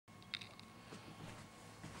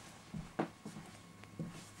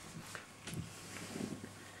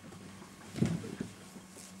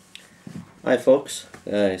Hi folks,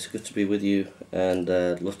 it's good to be with you, and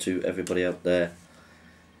love to everybody out there.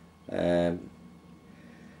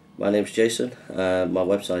 My name's Jason. My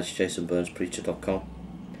website is jasonburnspreacher.com,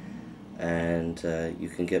 and you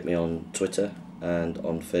can get me on Twitter and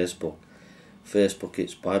on Facebook. Facebook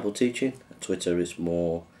it's Bible teaching, Twitter is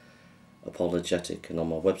more apologetic, and on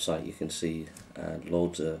my website you can see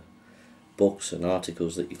loads of books and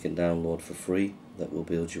articles that you can download for free that will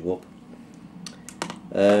build you up.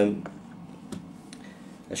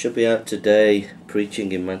 I should be out today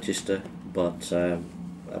preaching in Manchester, but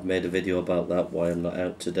I've made a video about that, why I'm not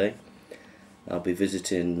out today. I'll be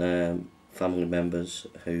visiting family members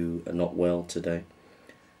who are not well today,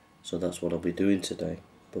 so that's what I'll be doing today.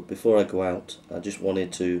 But before I go out, I just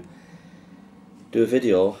wanted to do a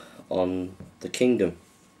video on the kingdom.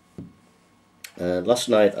 Last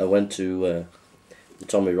night I went to the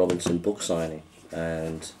Tommy Robinson book signing,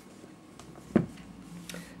 and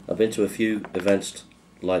I've been to a few events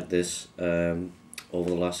like this over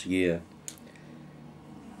the last year,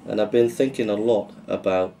 and I've been thinking a lot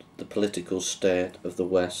about the political state of the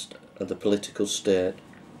West and the political state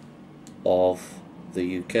of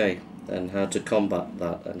the UK and how to combat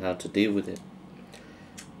that and how to deal with it.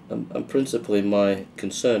 And principally my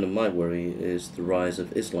concern and my worry is the rise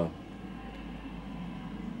of Islam,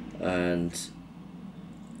 and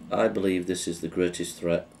I believe this is the greatest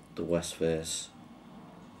threat the West face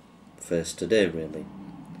today, really.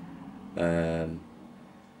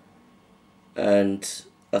 And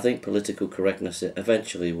I think political correctness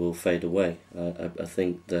eventually will fade away. I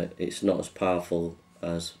think that it's not as powerful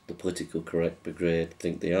as the political correct brigade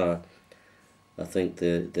think they are. I think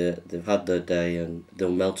they've had their day, and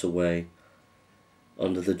they'll melt away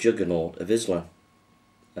under the juggernaut of Islam.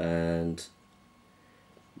 And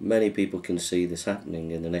many people can see this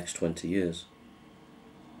happening in the next 20 years.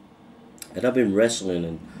 And I've been wrestling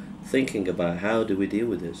and thinking about how do we deal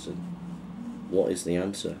with this and what is the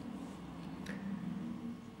answer.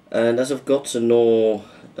 And as I've got to know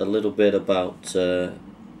a little bit about the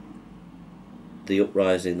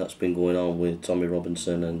uprising that's been going on with Tommy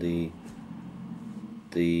Robinson and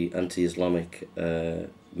the anti-Islamic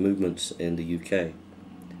movements in the UK,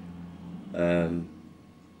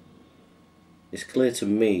 it's clear to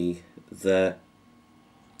me that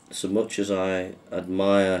so much as I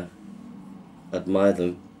admire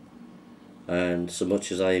them, and so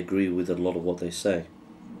much as I agree with a lot of what they say,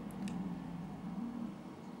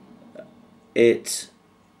 it's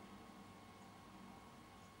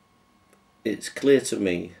clear to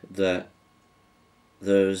me that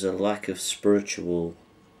there's a lack of spiritual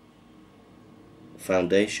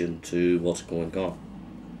foundation to what's going on.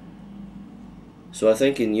 So I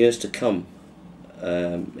think in years to come,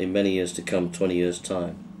 in many years to come, 20 years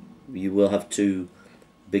time, you will have two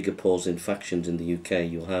big opposing factions in the UK.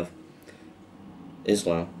 You'll have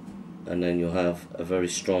Islam, and then you'll have a very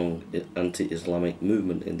strong anti-Islamic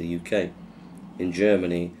movement in the UK. In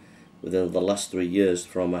Germany, within the last 3 years,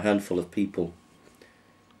 from a handful of people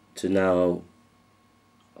to now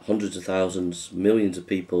hundreds of thousands, millions of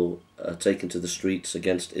people are taken to the streets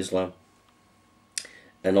against Islam.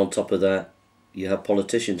 And on top of that, you have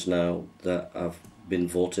politicians now that have been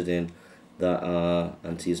voted in that are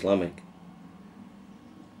anti-Islamic.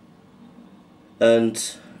 And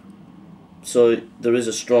so there is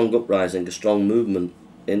a strong uprising, a strong movement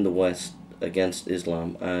in the West against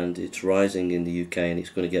Islam, and it's rising in the UK, and it's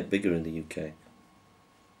going to get bigger in the UK.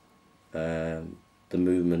 The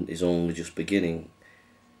movement is only just beginning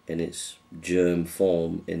in its germ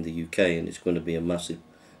form in the UK, and it's going to be a massive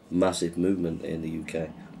movement in the UK.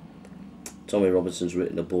 Tommy Robinson's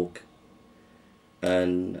written a book,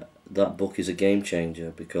 and that book is a game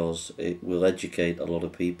changer because it will educate a lot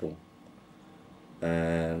of people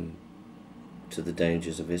to the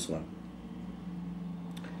dangers of Islam.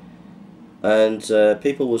 And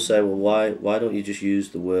people will say, well, why don't you just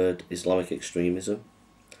use the word Islamic extremism?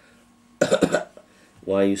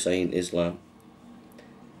 Why are you saying Islam?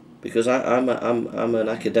 Because I'm an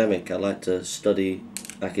academic. I like to study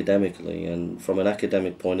academically, and from an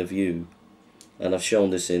academic point of view, and I've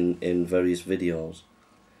shown this in various videos,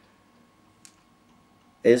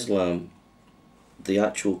 Islam, the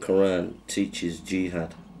actual Quran, teaches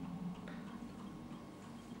jihad.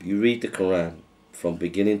 You read the Quran from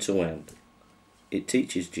beginning to end, it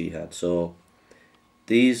teaches jihad. So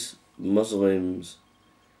these Muslims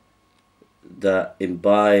that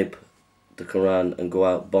imbibe the Quran and go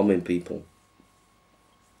out bombing people,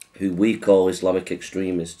 who we call Islamic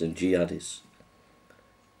extremists and jihadists,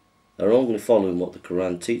 are only following what the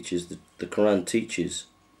Quran teaches. The Quran teaches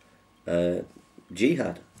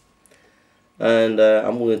jihad. And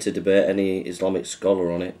I'm willing to debate any Islamic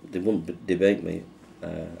scholar on it. They wouldn't debate me,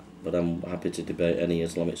 but I'm happy to debate any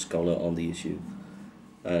Islamic scholar on the issue.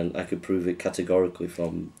 And I could prove it categorically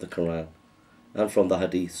from the Quran and from the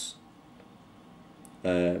Hadiths.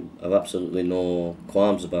 I've absolutely no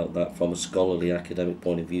qualms about that from a scholarly academic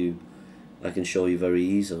point of view. I can show you very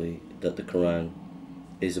easily that the Quran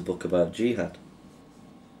is a book about jihad.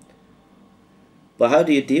 But how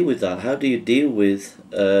do you deal with that? How do you deal with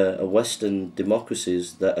Western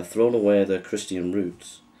democracies that have thrown away their Christian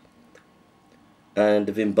roots and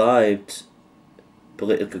have imbibed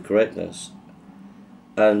political correctness,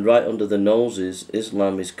 and right under the noses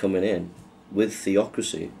Islam is coming in with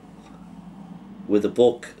theocracy, with a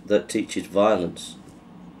book that teaches violence,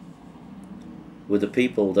 with the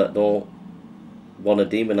people that don't want to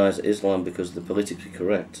demonize Islam because they're politically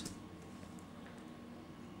correct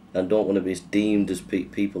and don't want to be deemed as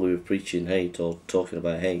people who are preaching hate or talking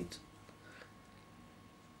about hate.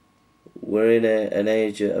 We're in an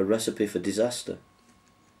age, a recipe for disaster.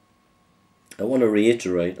 I want to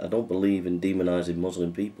reiterate, I don't believe in demonizing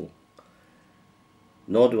Muslim people.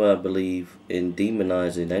 Nor do I believe in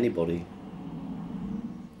demonizing anybody.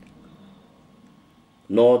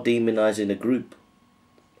 Nor demonizing a group.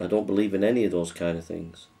 I don't believe in any of those kind of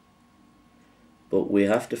things. But we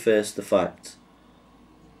have to face the fact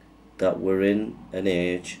that we're in an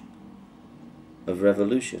age of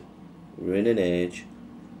revolution. We're in an age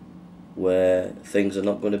where things are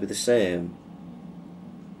not going to be the same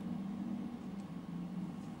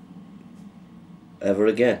ever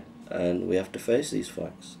again, and we have to face these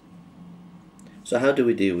facts. So how do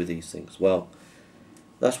we deal with these things? Well,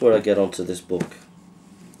 that's where I get onto this book.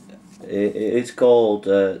 It's called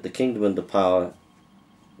The Kingdom and the Power.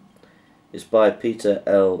 It's by Peter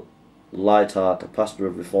L. Lightheart, a pastor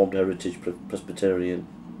of Reformed Heritage Presbyterian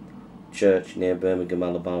Church near Birmingham,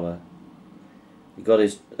 Alabama. He got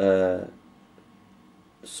his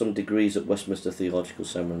some degrees at Westminster Theological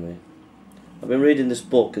Seminary. I've been reading this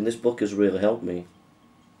book, and this book has really helped me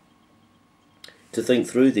to think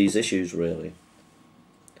through these issues, really.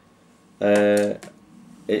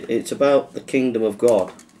 It's about the kingdom of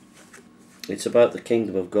God. It's about the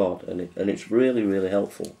kingdom of God, and it's really, really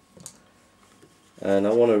helpful. And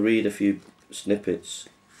I want to read a few snippets.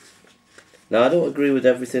 Now, I don't agree with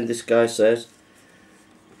everything this guy says.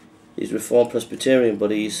 He's Reformed Presbyterian,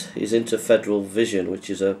 but he's into federal vision,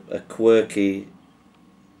 which is a quirky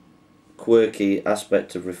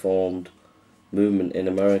aspect of Reformed movement in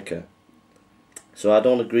America. So I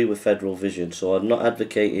don't agree with federal vision, so I'm not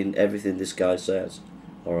advocating everything this guy says,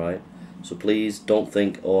 alright? So please don't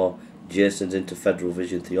think, oh, Jason's into federal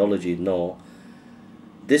vision theology. No.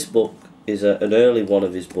 This book is an early one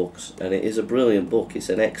of his books, and it is a brilliant book. It's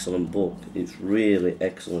an excellent book. It's really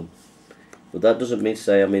excellent. But that doesn't mean to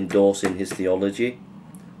say I'm endorsing his theology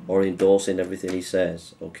or endorsing everything he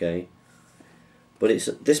says, okay? But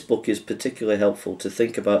this book is particularly helpful to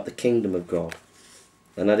think about the kingdom of God.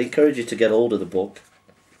 And I'd encourage you to get hold of the book.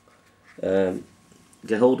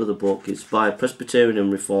 Get hold of the book. It's by Presbyterian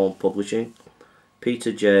and Reformed Publishing.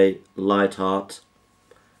 Peter J. Lightheart,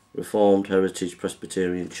 Reformed Heritage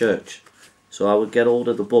Presbyterian Church. So I would get hold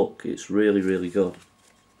of the book. It's really, really good.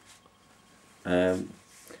 And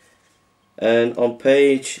on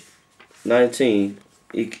page 19,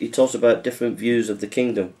 he talks about different views of the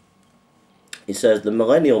kingdom. He says the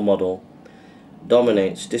millennial model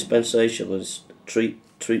dominates dispensationalist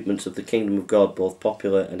treatments of the kingdom of God, both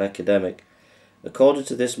popular and academic. According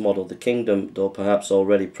to this model, the kingdom, though perhaps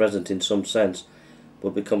already present in some sense,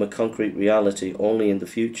 will become a concrete reality only in the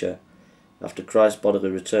future, after Christ's bodily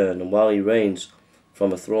return, and while he reigns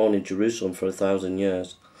from a throne in Jerusalem for 1,000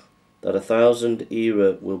 years. That 1,000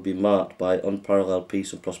 era will be marked by unparalleled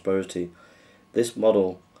peace and prosperity. This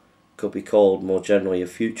model could be called more generally a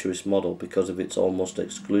futurist model because of its almost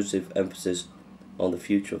exclusive emphasis on the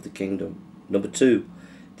future of the kingdom. Number 2,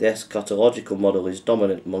 the eschatological model is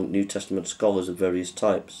dominant among New Testament scholars of various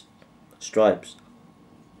stripes.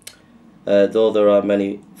 Though there are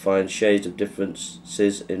many fine shades of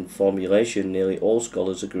differences in formulation, nearly all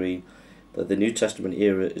scholars agree that the New Testament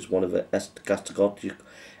era is one of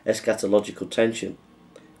eschatological tension.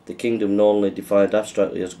 The kingdom, not only defined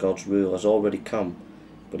abstractly as God's rule, has already come,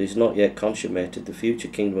 but is not yet consummated. The future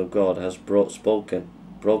kingdom of God has broken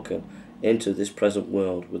into this present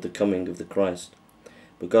world with the coming of the Christ.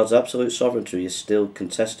 But God's absolute sovereignty is still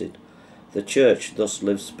contested. The church thus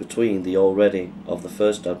lives between the already of the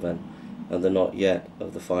first advent and the not yet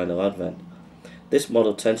of the final advent. This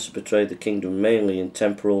model tends to portray the kingdom mainly in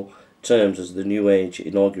temporal terms as the new age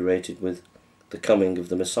inaugurated with the coming of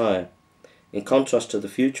the Messiah. In contrast to the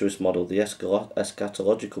futurist model, the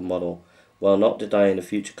eschatological model while not denying a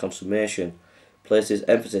future consummation, places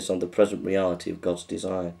emphasis on the present reality of God's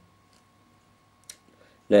design.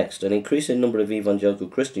 Next, an increasing number of evangelical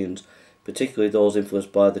Christians, particularly those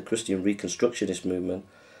influenced by the Christian Reconstructionist movement,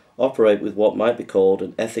 operate with what might be called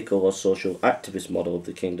an ethical or social activist model of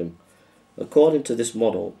the kingdom. According to this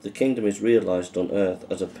model, the kingdom is realized on earth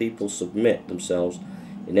as a people submit themselves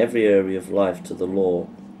in every area of life to the law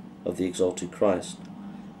of the exalted Christ.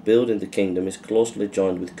 Building the kingdom is closely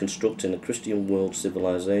joined with constructing a Christian world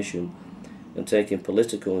civilization and taking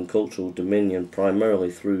political and cultural dominion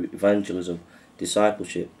primarily through evangelism,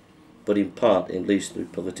 discipleship, but in part at least through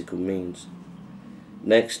political means.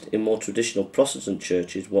 Next, in more traditional Protestant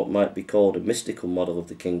churches, what might be called a mystical model of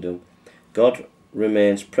the kingdom, God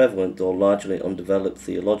remains prevalent though largely undeveloped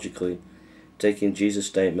theologically, taking Jesus'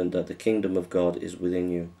 statement that the kingdom of God is within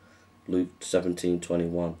you, Luke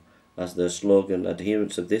 17:21, as their slogan.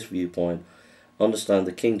 Adherents of this viewpoint understand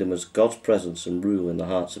the kingdom as God's presence and rule in the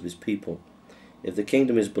hearts of his people. If the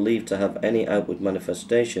kingdom is believed to have any outward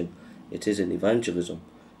manifestation, it is in evangelism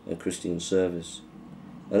and Christian service.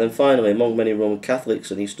 And then finally, among many Roman Catholics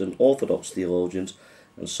and Eastern Orthodox theologians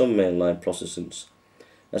and some mainline Protestants,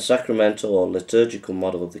 a sacramental or liturgical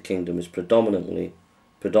model of the kingdom is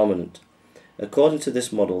predominant. According to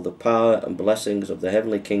this model, the power and blessings of the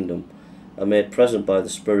heavenly kingdom are made present by the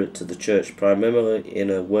Spirit to the Church primarily in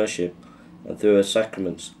her worship and through her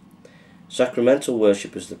sacraments. Sacramental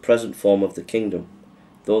worship is the present form of the kingdom,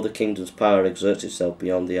 though the kingdom's power exerts itself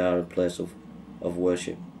beyond the hour and place of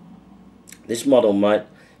worship. This model might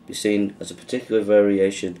be seen as a particular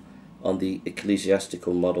variation on the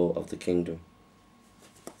ecclesiastical model of the kingdom.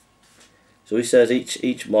 So he says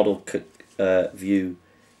each model view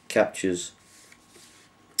captures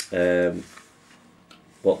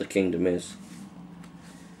what the kingdom is.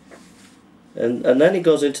 And then he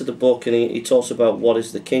goes into the book and he talks about what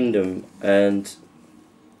is the kingdom, and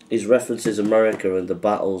he references America and the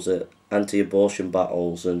battles, anti-abortion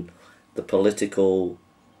battles, and the political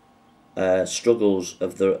struggles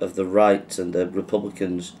of the right and the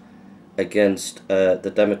Republicans against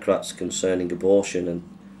the Democrats concerning abortion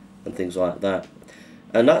and things like that.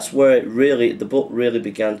 And that's where the book really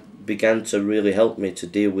began to really help me to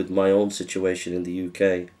deal with my own situation in the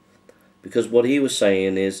UK, because what he was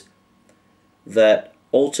saying is that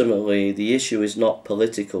ultimately the issue is not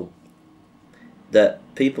political, that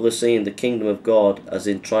people are seeing the kingdom of God as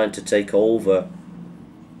in trying to take over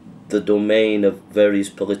the domain of various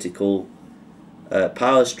political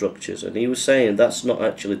power structures, and he was saying that's not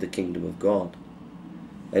actually the kingdom of God.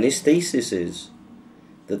 And his thesis is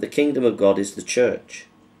that the kingdom of God is the church,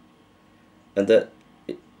 and that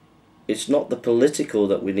it's not the political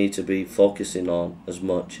that we need to be focusing on as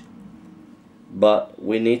much, but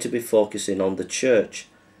we need to be focusing on the church.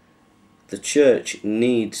 The church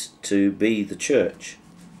needs to be the church,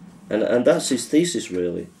 and that's his thesis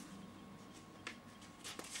really.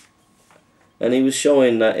 And he was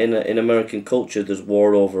showing that in American culture there's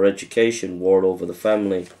war over education, war over the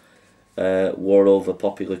family, war over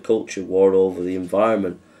popular culture, war over the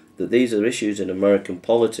environment, that these are issues in American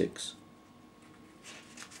politics.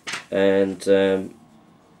 And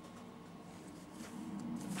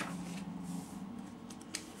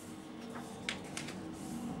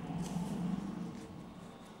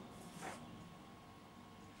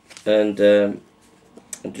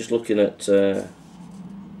I'm just looking at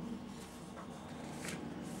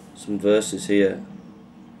some verses here.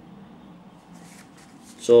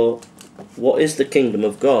 So, what is the kingdom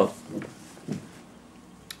of God?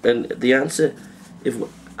 And the answer,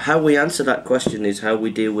 how we answer that question is how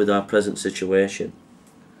we deal with our present situation.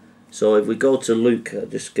 So if we go to Luke, I'll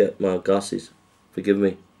just get my glasses, forgive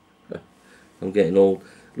me, I'm getting old.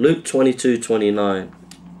 Luke 22:29.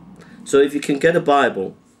 So if you can get a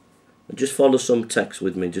Bible, just follow some text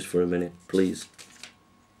with me just for a minute, please.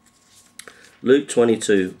 Luke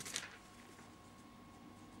 22.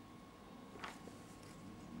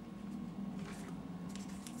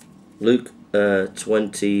 Luke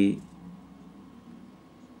 22:29.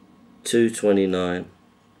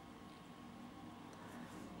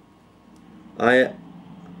 I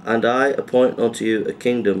appoint unto you a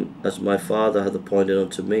kingdom, as my Father hath appointed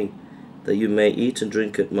unto me, that you may eat and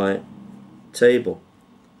drink at my table,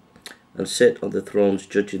 and sit on the thrones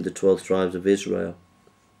judging the 12 tribes of Israel.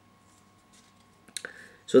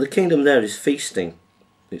 So the kingdom there is feasting.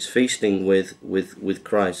 It's feasting with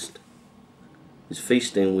Christ. It's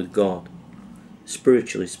feasting with God,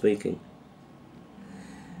 spiritually speaking.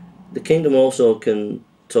 The kingdom also can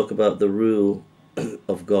talk about the rule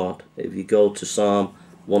of God. If you go to Psalm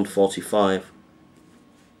 145,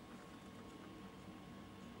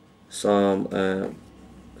 Psalm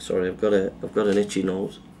Sorry, I've got an itchy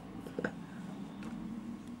nose.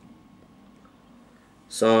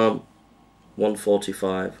 Psalm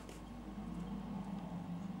 145.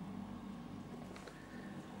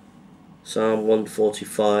 Psalm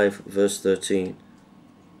 145 verse 13.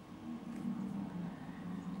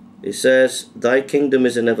 It says, Thy kingdom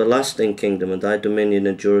is an everlasting kingdom, and thy dominion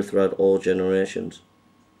endureth throughout all generations.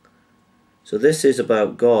 So this is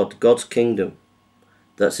about God, God's kingdom.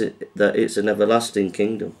 That it's an everlasting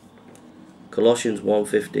kingdom. Colossians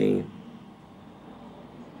 1:15.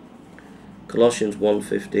 Colossians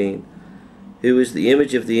 1:15. Who is the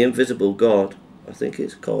image of the invisible God? I think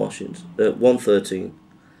it's Colossians 1:13.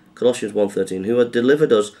 Colossians 1:13. Who had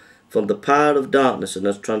delivered us from the power of darkness and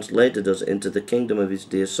has translated us into the kingdom of his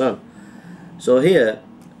dear Son. So here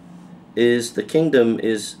is the kingdom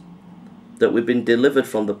is that we've been delivered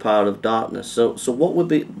from the power of darkness. So what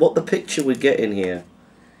the picture we get in here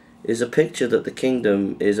is a picture that the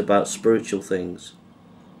kingdom is about spiritual things.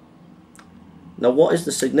 Now, what is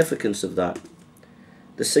the significance of that?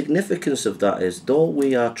 The significance of that is, though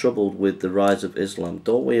we are troubled with the rise of Islam,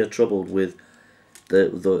 though we are troubled with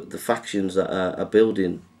the factions that are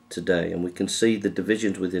building today, and we can see the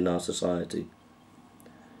divisions within our society,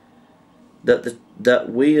 that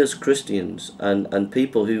we as Christians and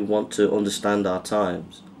people who want to understand our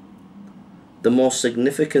times, the most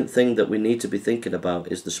significant thing that we need to be thinking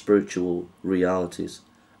about is the spiritual realities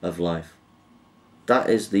of life.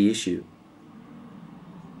 That is the issue.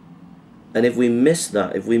 And if we miss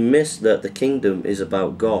that, that the kingdom is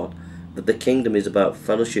about God, that the kingdom is about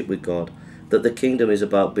fellowship with God, that the kingdom is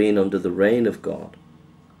about being under the reign of God,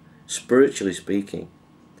 spiritually speaking,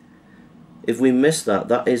 if we miss that,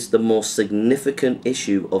 that is the most significant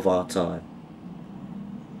issue of our time.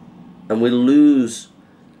 And we lose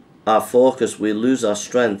our focus, we lose our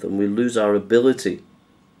strength, and we lose our ability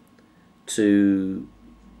to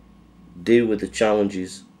deal with the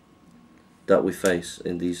challenges that we face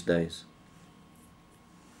in these days.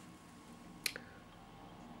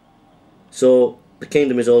 So the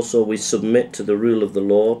kingdom is also, we submit to the rule of the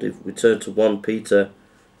Lord. If we turn to 1 Peter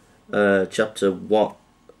chapter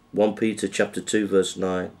 2 verse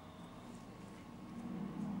 9.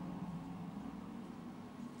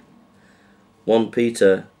 1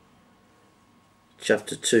 Peter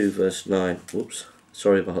chapter 2 verse 9. Whoops,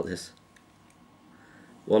 sorry about this.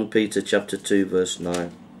 1 Peter chapter 2 verse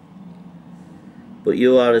 9. But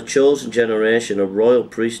you are a chosen generation, a royal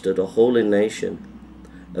priesthood, a holy nation,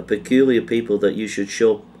 a peculiar people, that you should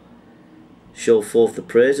show forth the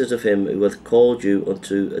praises of him who hath called you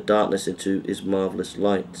unto a darkness into his marvellous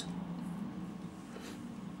light.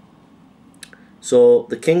 So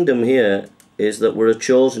the kingdom here is that we're a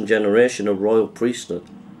chosen generation, a royal priesthood.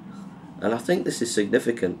 And I think this is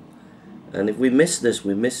significant. And if we miss this,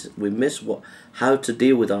 we miss how to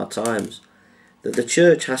deal with our times. That the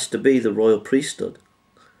church has to be the royal priesthood.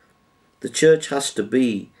 The church has to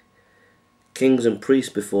be kings and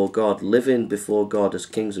priests before God, living before God as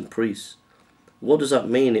kings and priests. What does that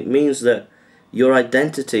mean? It means that your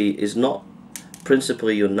identity is not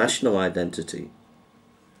principally your national identity.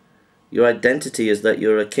 Your identity is that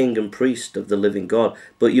you're a king and priest of the living God,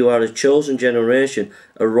 but you are a chosen generation,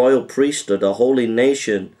 a royal priesthood, a holy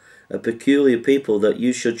nation, a peculiar people, that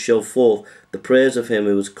you should show forth the praise of him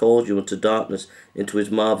who has called you into darkness, into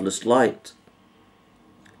his marvellous light.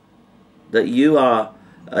 That you are,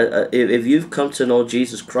 if you've come to know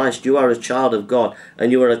Jesus Christ, you are a child of God,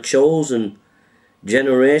 and you are a chosen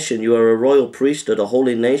generation, you are a royal priesthood, a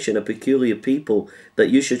holy nation, a peculiar people,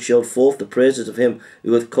 that you should show forth the praises of him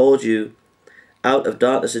who hath called you out of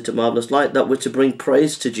darkness into marvellous light. That we're to bring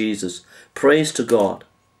praise to Jesus, praise to God.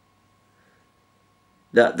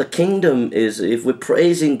 That the kingdom is, if we're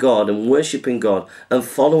praising God and worshipping God and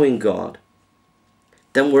following God,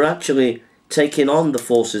 then we're actually taking on the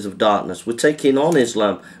forces of darkness. We're taking on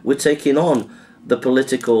Islam. We're taking on the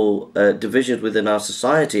political divisions within our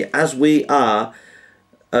society, as we are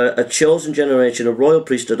a chosen generation, a royal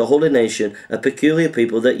priesthood, a holy nation, a peculiar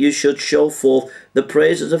people, that you should show forth the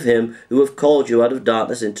praises of him who have called you out of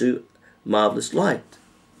darkness into marvellous light.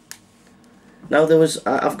 Now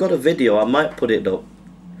I've got a video, I might put it up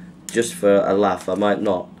just for a laugh, I might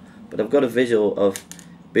not, but I've got a video of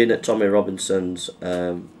being at Tommy Robinson's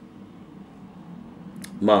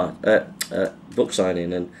book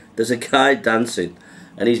signing, and there's a guy dancing,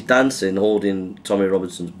 and he's dancing holding Tommy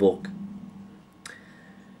Robinson's book.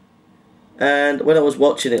 And when I was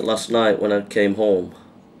watching it last night when I came home,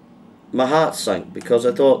 my heart sank, because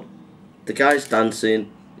I thought, the guy's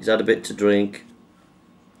dancing, he's had a bit to drink,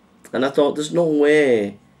 and I thought, there's no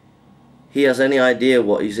way he has any idea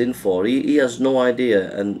what he's in for. He has no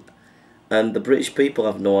idea. And and the British people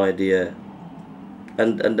have no idea.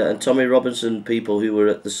 And Tommy Robinson people who were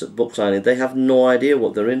at the book signing, they have no idea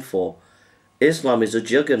what they're in for. Islam is a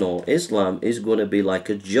juggernaut. Islam is going to be like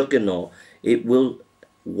a juggernaut. It will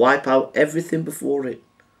wipe out everything before it.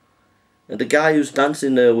 And the guy who's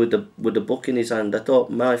dancing there with the book in his hand, I thought,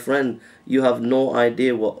 my friend, you have no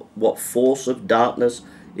idea what force of darkness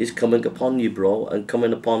is coming upon you, bro, and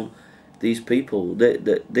coming upon these people.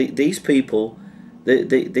 These people,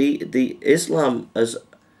 the Islam has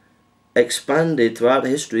expanded throughout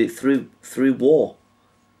history through war,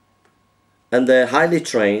 and they're highly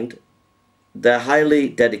trained, they're highly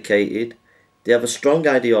dedicated, they have a strong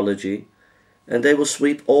ideology, and they will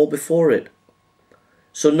sweep all before it.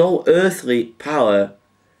 So no earthly power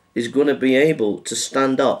is going to be able to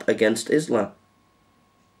stand up against Islam.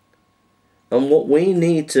 And what we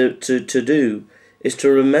need to do is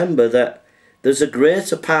to remember that there's a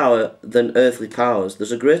greater power than earthly powers.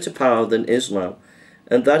 There's a greater power than Islam.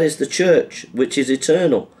 And that is the church, which is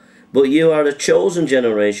eternal. But you are a chosen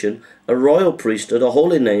generation, a royal priesthood, a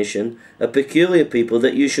holy nation, a peculiar people,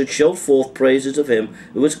 that you should show forth praises of him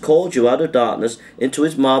who has called you out of darkness into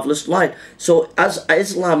his marvellous light. So as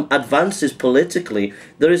Islam advances politically,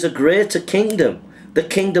 there is a greater kingdom, the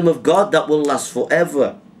kingdom of God that will last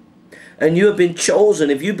forever. And you have been chosen,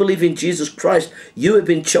 if you believe in Jesus Christ, you have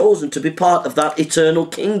been chosen to be part of that eternal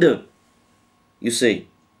kingdom. You see.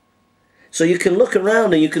 So you can look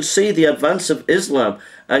around and you can see the advance of Islam,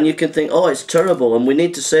 and you can think, oh, it's terrible and we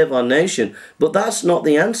need to save our nation. But that's not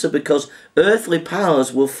the answer, because earthly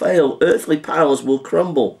powers will fail. Earthly powers will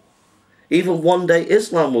crumble. Even one day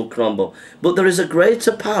Islam will crumble. But there is a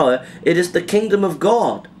greater power. It is the kingdom of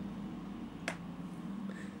God.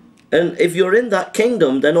 And if you're in that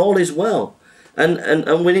kingdom, then all is well.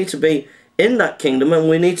 And we need to be in that kingdom, and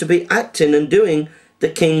we need to be acting and doing the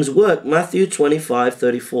king's work. Matthew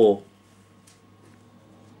 25:34.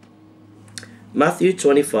 Matthew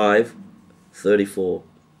 25:34.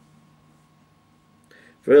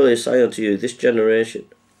 Verily I say unto you, this generation...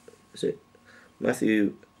 Is it?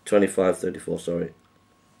 Matthew 25:34, sorry.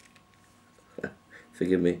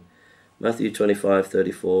 Forgive me. Matthew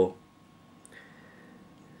 25:34.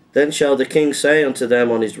 Then shall the king say unto them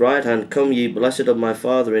on his right hand, Come ye, blessed of my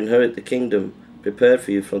Father, inherit the kingdom prepared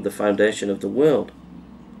for you from the foundation of the world.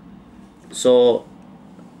 So,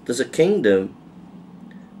 there's a kingdom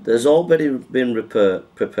that has already been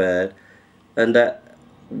prepared, and that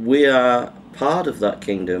we are part of that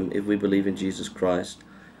kingdom if we believe in Jesus Christ.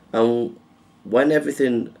 And when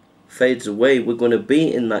everything fades away, we're going to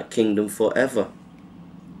be in that kingdom forever.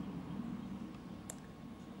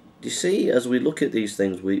 Do you see, as we look at these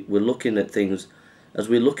things, we're looking at things, as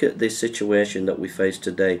we look at this situation that we face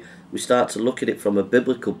today, we start to look at it from a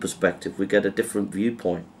biblical perspective. We get a different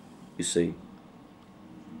viewpoint, you see.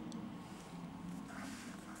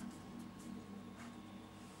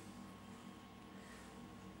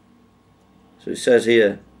 So it says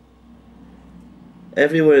here,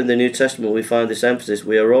 everywhere in the New Testament we find this emphasis.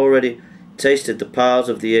 We are already tasted the powers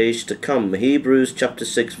of the age to come. Hebrews chapter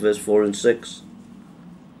 6 verse 4 and 6.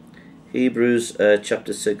 Hebrews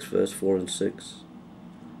chapter 6 verse 4 and 6.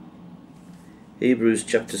 Hebrews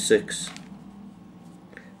chapter 6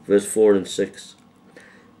 verse 4 and 6.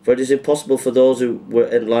 For it is impossible for those who were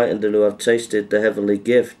enlightened and who have tasted the heavenly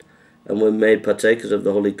gift and were made partakers of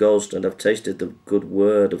the Holy Ghost and have tasted the good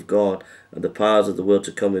word of God and the powers of the world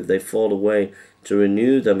to come, if they fall away, to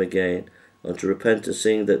renew them again unto repentance,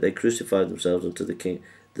 seeing that they crucified themselves unto the King,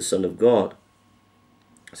 the Son of God.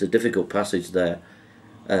 It's a difficult passage there.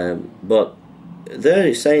 But there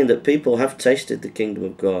it's saying that people have tasted the kingdom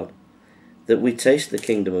of God, that we taste the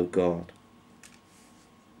kingdom of God.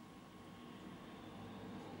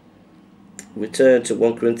 We turn to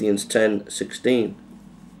 1 Corinthians 10:16.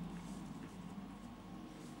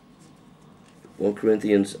 1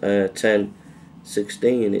 Corinthians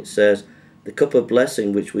 10:16, it says, The cup of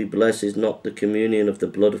blessing which we bless is not the communion of the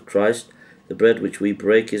blood of Christ. The bread which we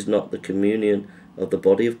break is not the communion of the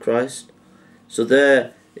body of Christ. So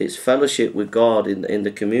there, it's fellowship with God in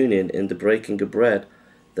the communion, in the breaking of bread.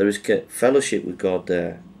 There is fellowship with God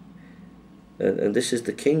there. And this is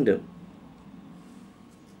the kingdom.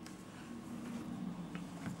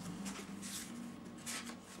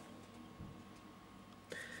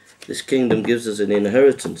 This kingdom gives us an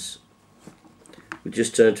inheritance. We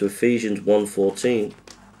just turn to Ephesians 1:14.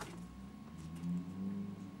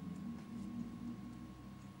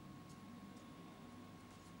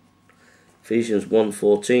 Ephesians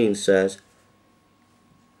 1:14 says,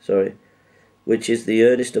 which is the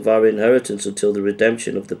earnest of our inheritance until the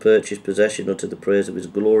redemption of the purchased possession unto the praise of his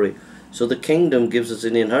glory. So the kingdom gives us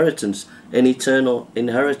an inheritance, an eternal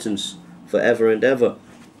inheritance forever and ever.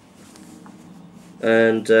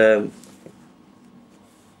 And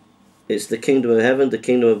it's the kingdom of heaven, the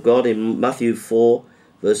kingdom of God in Matthew 4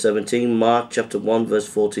 verse 17, Mark chapter 1 verse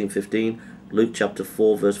 14, 15, Luke chapter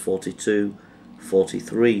 4 verse 42,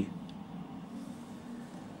 43.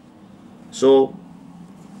 So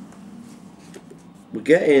we're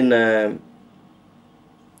getting a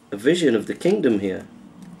vision of the kingdom here.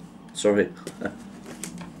 Sorry.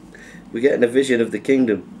 We're getting a vision of the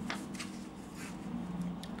kingdom.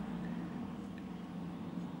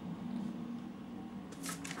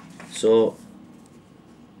 So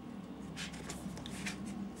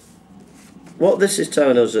what this is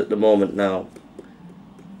telling us at the moment now,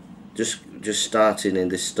 just starting in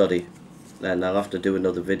this study, and I'll have to do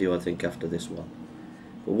another video I think after this one.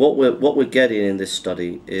 But what we're getting in this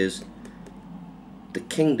study is the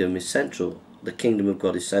kingdom is central. The kingdom of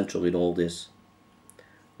God is central in all this,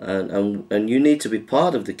 and you need to be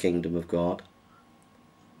part of the kingdom of God.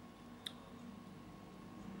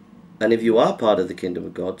 And if you are part of the kingdom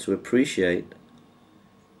of God, to appreciate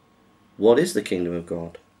what is the kingdom of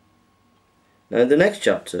God. Now in the next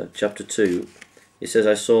chapter, chapter 2, it says,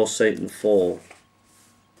 I saw Satan fall.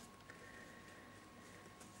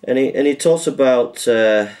 And he talks about,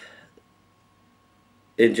 in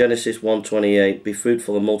Genesis 1:28, be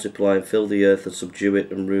fruitful and multiply and fill the earth and subdue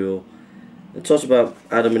it and rule. It talks about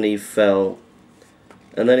Adam and Eve fell.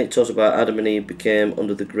 And then it talks about Adam and Eve became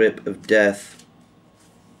under the grip of death.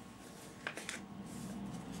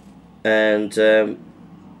 And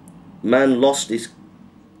man lost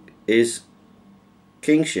his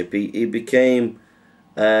kingship. He became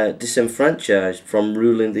disenfranchised from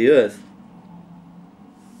ruling the earth.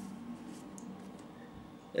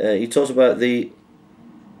 He talks about the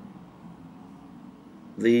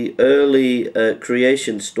early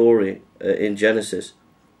creation story in Genesis.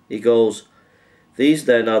 He goes, these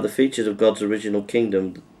then are the features of God's original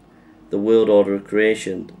kingdom, the world order of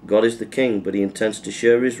creation. God is the king, but he intends to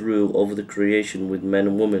share his rule over the creation with men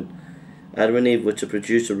and women. Adam and Eve were to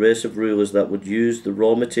produce a race of rulers that would use the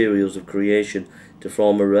raw materials of creation to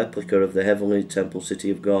form a replica of the heavenly temple city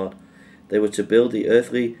of God. They were to build the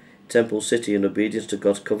earthly temple city in obedience to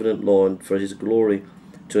God's covenant law and for his glory.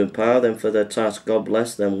 To empower them for their task, God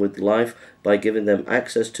blessed them with life by giving them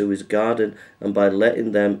access to his garden and by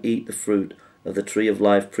letting them eat the fruit of the tree of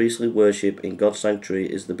life. Priestly worship in God's sanctuary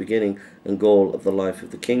is the beginning and goal of the life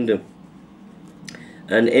of the kingdom.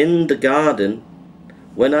 And in the garden,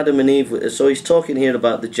 when Adam and Eve, so he's talking here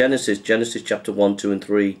about the Genesis chapter 1, 2 and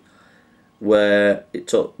 3, where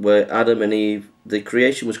Adam and Eve, the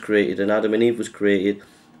creation was created and Adam and Eve was created,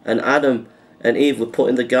 and Adam and Eve were put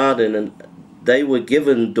in the garden and they were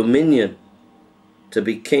given dominion to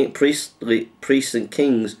be priests and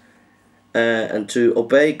kings, and to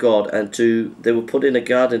obey God, and they were put in a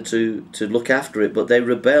garden to look after it, but they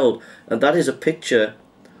rebelled. And that is a picture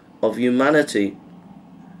of humanity,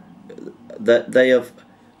 that they have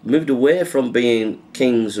moved away from being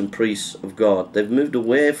kings and priests of God. They've moved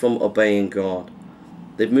away from obeying God.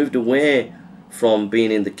 They've moved away from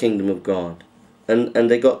being in the kingdom of God, and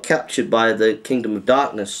they got captured by the kingdom of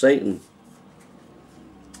darkness, Satan.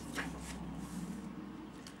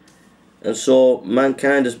 And so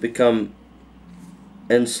mankind has become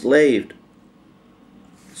enslaved.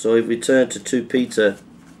 So if we turn to 2 Peter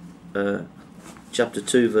chapter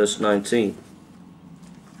 2 verse 19,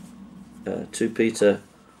 2 Peter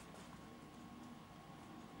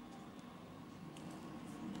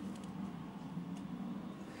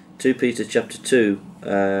chapter 2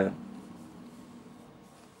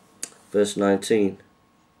 verse 19.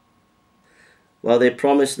 While they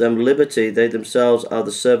promise them liberty, they themselves are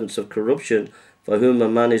the servants of corruption, for whom a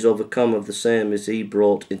man is overcome, of the same is he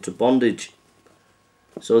brought into bondage.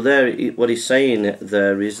 So there, what he's saying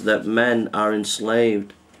there is that men are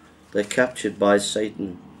enslaved. They're captured by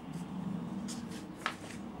Satan.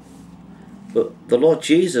 But the Lord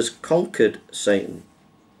Jesus conquered Satan,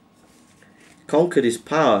 conquered his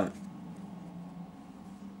power,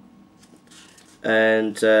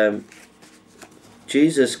 and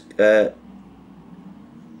Jesus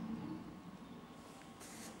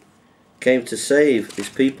came to save his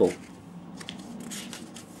people.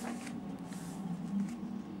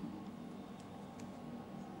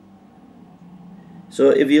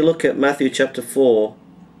 So if you look at Matthew chapter 4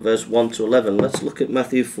 verse 1 to 11, let's look at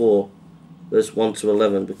Matthew 4 verse 1 to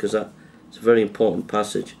 11, because that's a very important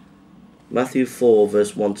passage. Matthew 4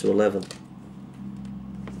 verse 1 to 11.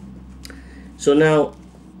 So now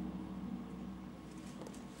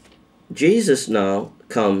Jesus now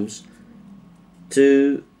comes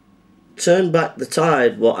to turn back the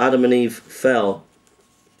tide what Adam and Eve fell,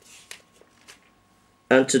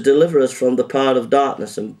 and to deliver us from the power of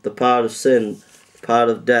darkness and the power of sin, the power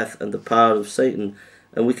of death and the power of Satan.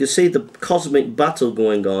 And we can see the cosmic battle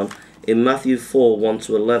going on in Matthew 4, 1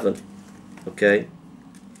 to 11. Okay?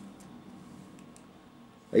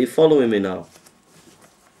 Are you following me now?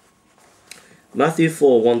 Matthew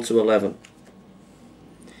 4, 1 to 11.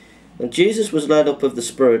 And Jesus was led up of the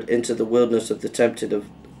Spirit into the wilderness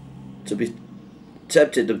to be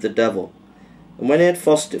tempted of the devil. And when he had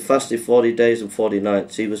fasted 40 days and 40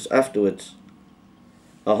 nights, he was afterwards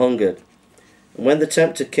a-hungered. And when the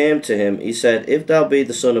tempter came to him, he said, If thou be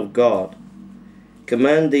the Son of God,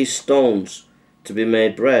 command these stones to be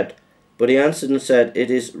made bread. But he answered and said, It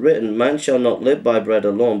is written, Man shall not live by bread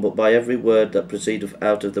alone, but by every word that proceedeth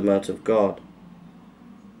out of the mouth of God.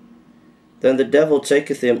 Then the devil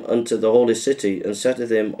taketh him unto the holy city, and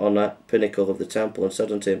setteth him on that pinnacle of the temple, and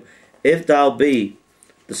said unto him, If thou be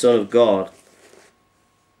the Son of God,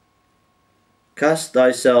 cast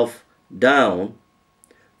thyself down,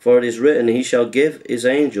 for it is written, He shall give his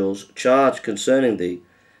angels charge concerning thee,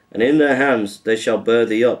 and in their hands they shall bear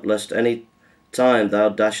thee up, lest any time thou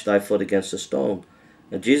dash thy foot against a stone.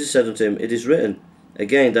 And Jesus said unto him, It is written,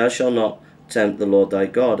 Again, thou shalt not tempt the Lord thy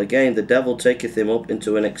God. Again, the devil taketh him up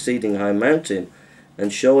into an exceeding high mountain,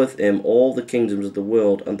 and showeth him all the kingdoms of the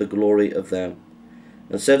world, and the glory of them.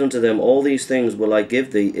 And said unto them, All these things will I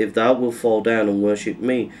give thee, if thou wilt fall down and worship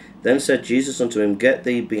me. Then said Jesus unto him, Get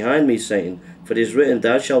thee behind me, Satan, for it is written,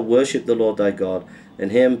 Thou shalt worship the Lord thy God,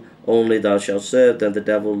 and him only thou shalt serve. Then the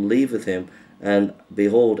devil leaveth him, and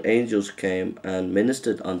behold, angels came and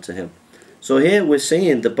ministered unto him. So here we're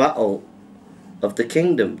seeing the battle of the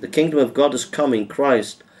kingdom. The kingdom of God has come in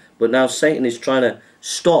Christ, but now Satan is trying to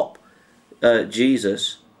stop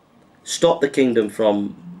Jesus, stop the kingdom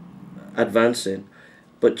from advancing.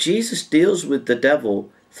 But Jesus deals with the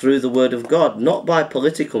devil through the word of God, not by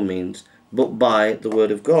political means, but by the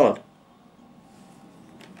word of God.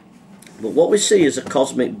 But what we see is a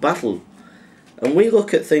cosmic battle. And we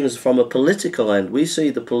look at things from a political end. We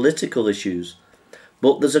see the political issues.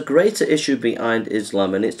 But there's a greater issue behind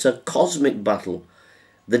Islam, and it's a cosmic battle.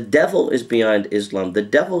 The devil is behind Islam. The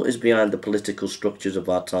devil is behind the political structures of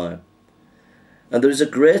our time. And there is a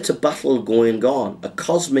greater battle going on, a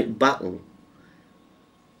cosmic battle.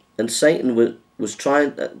 And Satan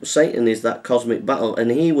Satan is that cosmic battle,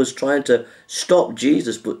 and he was trying to stop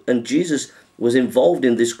Jesus, and Jesus was involved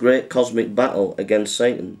in this great cosmic battle against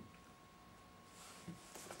Satan.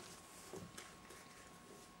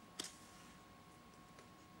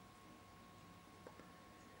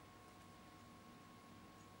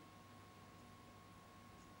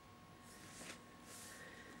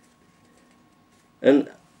 And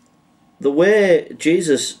the way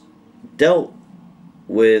Jesus dealt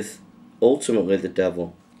with ultimately the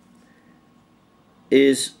devil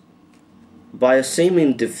is by a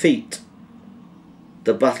seeming defeat,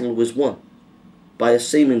 the battle was won. By a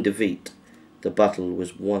seeming defeat, the battle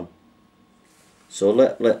was won. So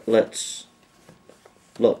let's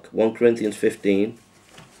look, 1 Corinthians 15.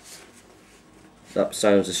 That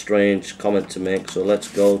sounds a strange comment to make, so let's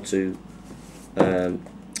go to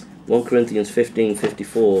 1 Corinthians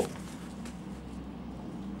 15:54.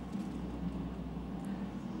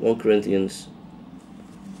 1 Corinthians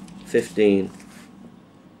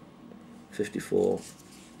 15:54.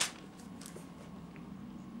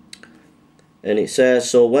 And it says,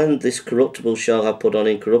 So when this corruptible shall have put on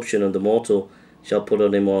incorruption, and the mortal shall put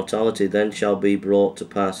on immortality, then shall be brought to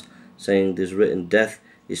pass, saying, It is written, Death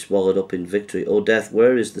is swallowed up in victory. O death,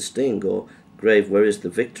 where is the sting? O grave, where is the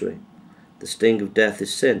victory? The sting of death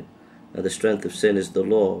is sin, and the strength of sin is the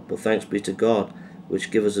law. But thanks be to God, which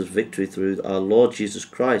gives us victory through our Lord Jesus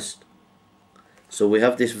Christ. So we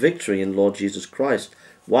have this victory in Lord Jesus Christ.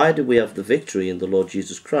 Why do we have the victory in the Lord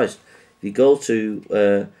Jesus Christ? If you go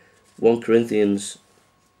to 1 Corinthians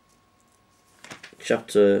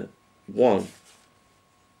chapter 1,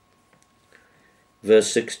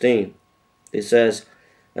 verse 16, it says,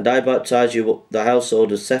 And I baptize you the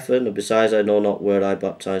household of Stephen, and besides I know not where I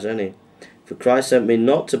baptize any. For Christ sent me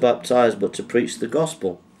not to baptize, but to preach the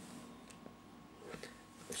gospel.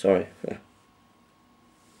 Sorry.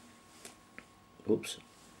 Oops.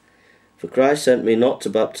 For Christ sent me not to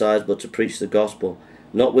baptize, but to preach the gospel,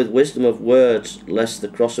 not with wisdom of words, lest the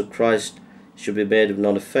cross of Christ should be made of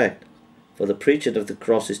none effect. For the preaching of the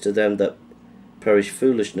cross is to them that perish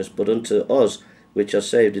foolishness, but unto us which are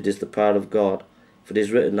saved it is the power of God. For it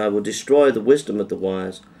is written, I will destroy the wisdom of the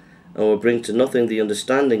wise, and will bring to nothing the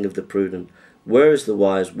understanding of the prudent. Where is the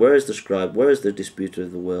wise? Where is the scribe? Where is the disputer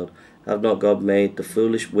of the world? Have not God made the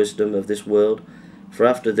foolish wisdom of this world? For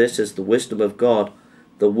after this is the wisdom of God.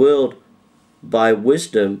 The world by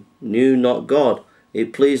wisdom knew not God,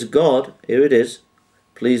 It pleased God, here it is,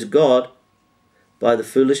 pleased God by the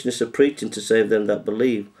foolishness of preaching to save them that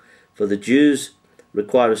believe. For the Jews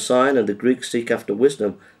require a sign, and the Greeks seek after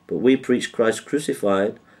wisdom, but we preach Christ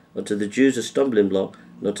crucified, unto the Jews a stumbling block,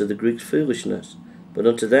 and unto the Greeks foolishness. But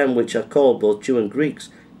unto them which are called, both Jew and Greeks,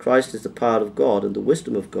 Christ is the power of God and the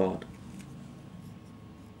wisdom of God.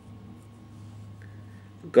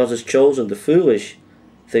 God has chosen the foolish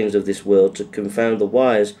things of this world to confound the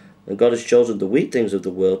wise, and God has chosen the weak things of the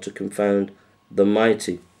world to confound the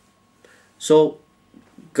mighty. So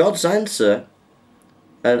God's answer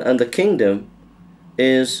and the kingdom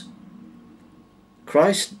is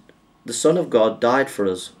Christ, the Son of God, died for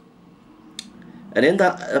us. And in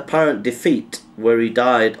that apparent defeat where he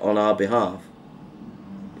died on our behalf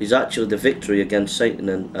is actually the victory against Satan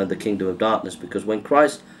and the kingdom of darkness, because when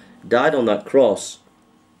Christ died on that cross,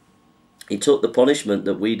 he took the punishment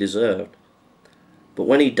that we deserved. But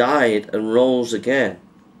when he died and rose again,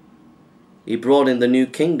 he brought in the new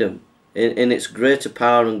kingdom in its greater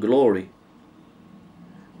power and glory,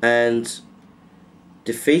 and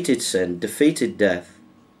defeated sin, defeated death,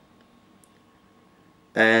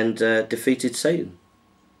 and defeated Satan.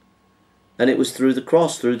 And it was through the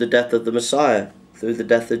cross, through the death of the Messiah, through the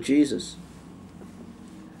death of Jesus.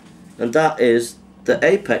 And that is the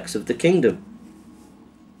apex of the kingdom.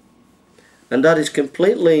 And that is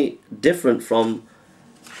completely different from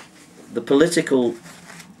the political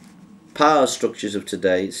power structures of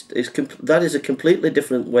today. That is a completely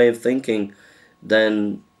different way of thinking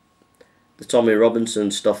than the Tommy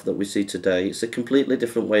Robinson stuff that we see today. It's a completely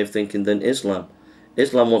different way of thinking than Islam.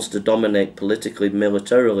 Islam wants to dominate politically,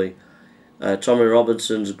 militarily. Tommy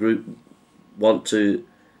Robinson's group want to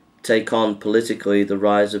take on politically the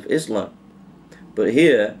rise of Islam. But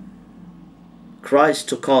here, Christ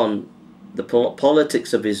took on the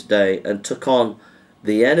politics of his day and took on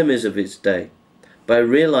the enemies of his day by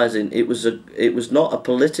realizing it was not a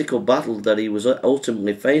political battle that he was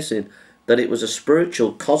ultimately facing, that it was a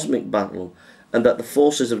spiritual cosmic battle, and that the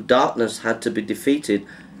forces of darkness had to be defeated.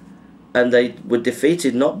 And they were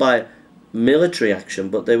defeated not by military action,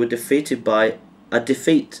 but they were defeated by a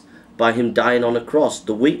defeat, by him dying on a cross.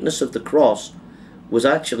 The weakness of the cross was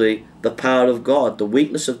actually the power of God. The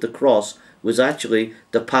weakness of the cross was actually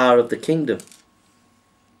the power of the kingdom.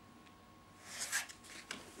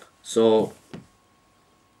 So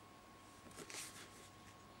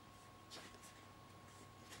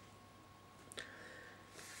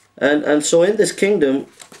and so in this kingdom,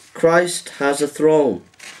 Christ has a throne.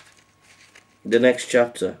 The next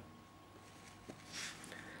chapter.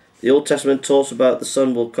 The Old Testament talks about the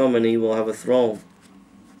Son will come and he will have a throne.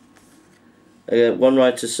 One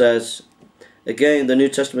writer says, again, the New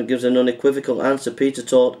Testament gives an unequivocal answer. Peter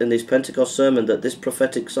taught in his Pentecost sermon that this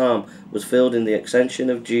prophetic psalm was filled in the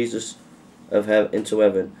ascension of Jesus into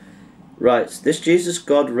heaven. Right, this Jesus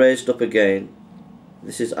God raised up again.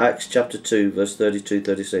 This is Acts chapter 2, verse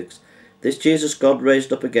 32-36. This Jesus God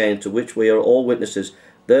raised up again, to which we are all witnesses.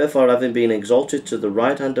 Therefore, having been exalted to the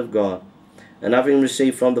right hand of God, and having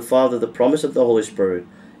received from the Father the promise of the Holy Spirit,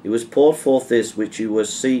 he was poured forth this which you will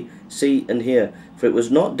see and hear. For it was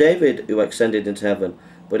not David who ascended into heaven,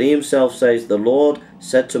 but he himself says, the Lord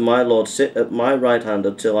said to my Lord, sit at my right hand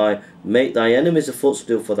until I make thy enemies a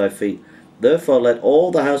footstool for thy feet. Therefore let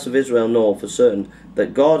all the house of Israel know for certain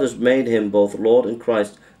that God has made him both Lord and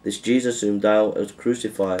Christ, this Jesus whom thou hast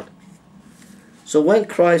crucified. So when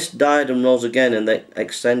Christ died and rose again and they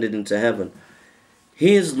ascended into heaven,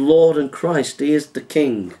 he is Lord and Christ. He is the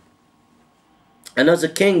King. And as a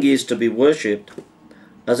king he is to be worshipped.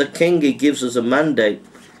 As a king he gives us a mandate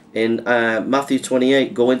in Matthew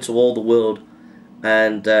 28, go into all the world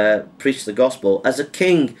and preach the gospel. As a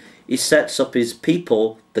king he sets up his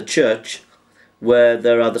people, the church, where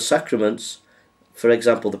there are the sacraments, for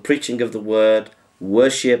example the preaching of the word,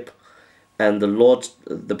 worship, and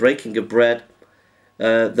the breaking of bread.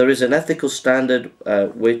 There is an ethical standard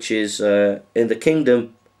which is in the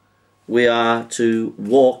kingdom we are to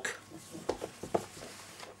walk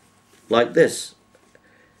like this.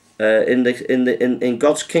 In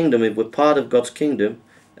God's kingdom, if we're part of God's kingdom,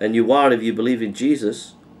 and you are if you believe in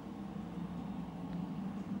Jesus,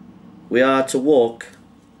 we are to walk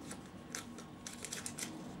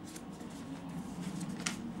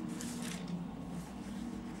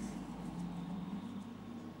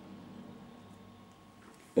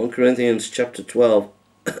 (1 Corinthians chapter 12,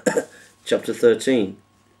 chapter 13).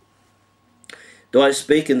 Do I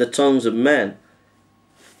speak in the tongues of men?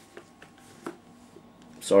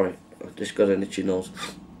 Sorry, I've just got an itchy nose.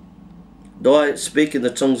 Do I speak in the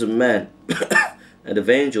tongues of men and of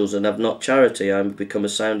angels and have not charity? I am become a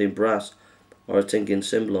sounding brass or a tinkling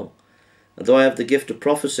cymbal. And though I have the gift of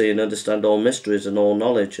prophecy and understand all mysteries and all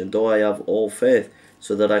knowledge, and though I have all faith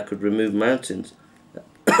so that I could remove mountains,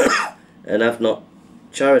 and have not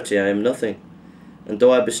charity, I am nothing. And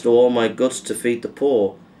though I bestow all my goods to feed the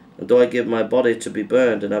poor, and though I give my body to be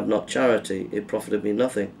burned, and have not charity, it profiteth me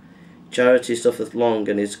nothing. Charity suffereth long,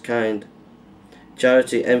 and is kind.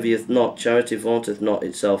 Charity envieth not, charity vaunteth not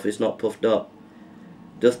itself, is not puffed up,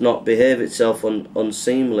 doth not behave itself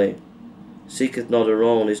unseemly, seeketh not her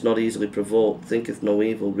own, is not easily provoked, thinketh no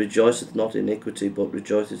evil, rejoiceth not in iniquity, but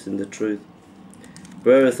rejoiceth in the truth.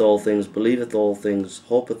 Beareth all things, believeth all things,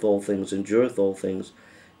 hopeth all things, endureth all things.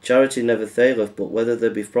 Charity never faileth, but whether there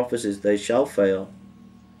be prophecies, they shall fail.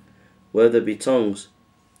 Where there be tongues,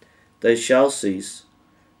 they shall cease.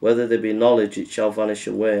 Whether there be knowledge, it shall vanish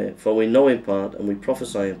away. For we know in part, and we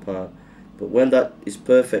prophesy in part. But when that is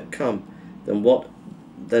perfect come,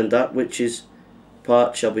 then that which is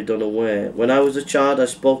part shall be done away. When I was a child, I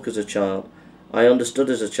spoke as a child. I understood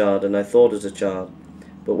as a child, and I thought as a child.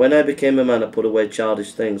 But when I became a man, I put away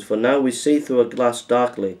childish things. For now we see through a glass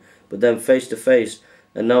darkly, but then face to face.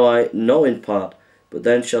 And now I know in part, but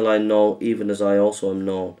then shall I know even as I also am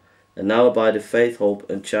known. And now abideth faith, hope,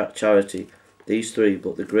 and charity, these three,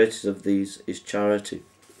 but the greatest of these is charity.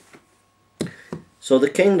 So the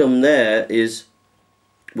kingdom there is,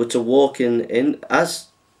 we're to walk in as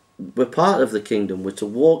we're part of the kingdom, we're to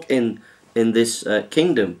walk in this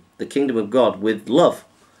kingdom, the kingdom of God, with love,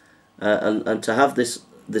 and to have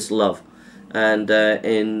this love. And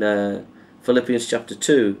in Philippians chapter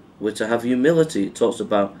 2, we're to have humility. It talks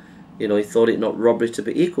about, he thought it not robbery to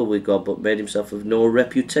be equal with God, but made himself of no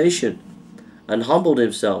reputation, and humbled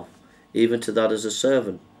himself, even to that as a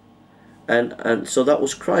servant. And so that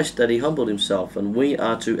was Christ, that he humbled himself, and we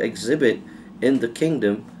are to exhibit in the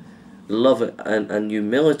kingdom love and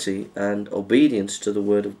humility and obedience to the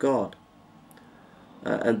word of God.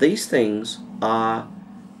 And these things are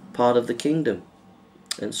part of the kingdom.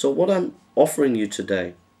 And so what I'm offering you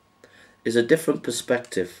today is a different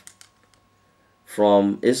perspective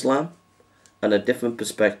from Islam, and a different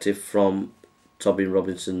perspective from Tommy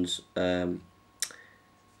Robinson's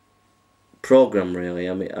program. Really,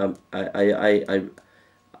 I mean, I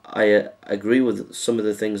agree with some of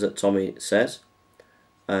the things that Tommy says.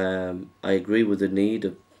 I agree with the need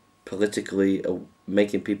of politically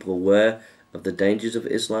making people aware of the dangers of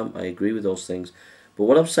Islam. I agree with those things, but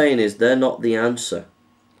what I'm saying is they're not the answer.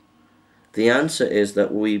 The answer is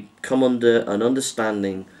that we come under an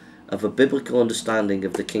understanding of a biblical understanding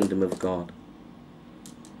of the kingdom of God.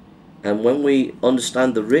 And when we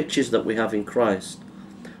understand the riches that we have in Christ,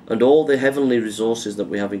 and all the heavenly resources that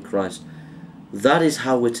we have in Christ, that is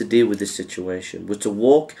how we're to deal with this situation. We're to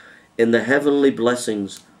walk in the heavenly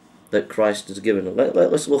blessings that Christ has given.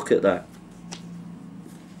 Let's look at that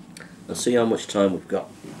and see how much time we've got.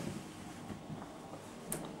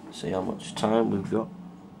 See how much time we've got.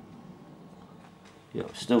 Yeah,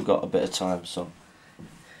 we've still got a bit of time, so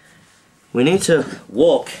we need to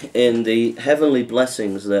walk in the heavenly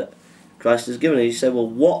blessings that Christ has given. And you say, well,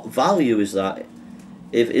 what value is that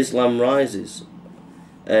if Islam rises?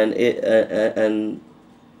 And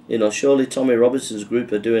surely Tommy Robinson's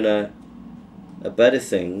group are doing a better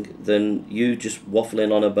thing than you just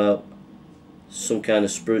waffling on about some kind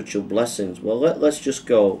of spiritual blessings. Well, let's just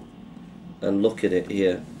go and look at it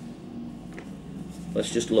here.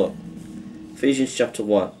 Let's just look. Ephesians chapter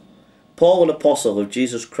 1. Paul, an apostle of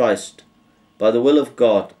Jesus Christ, by the will of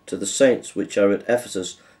God, to the saints which are at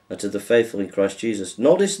Ephesus, and to the faithful in Christ Jesus.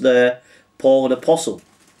 Notice there, Paul, an apostle.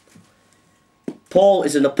 Paul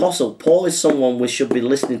is an apostle. Paul is someone we should be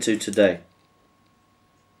listening to today.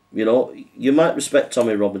 You might respect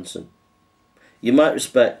Tommy Robinson. You might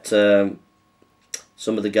respect some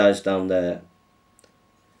of the guys down there.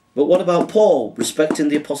 But what about Paul? Respecting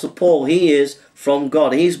the Apostle Paul. He is from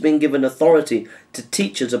God. He's been given authority to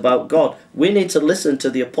teach us about God. We need to listen to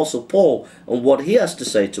the Apostle Paul and what he has to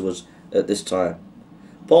say to us at this time.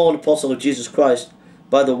 Paul, an apostle of Jesus Christ,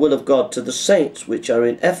 by the will of God, to the saints which are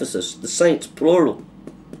in Ephesus. The saints, plural.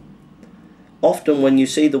 Often when you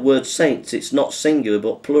see the word saints, it's not singular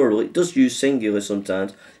but plural. It does use singular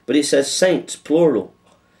sometimes, but it says saints, plural.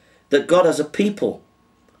 That God has a people.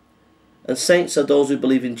 And saints are those who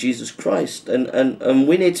believe in Jesus Christ. And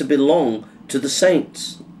we need to belong to the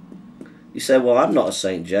saints. You say, well, I'm not a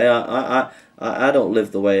saint, Jay. I don't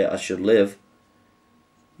live the way I should live.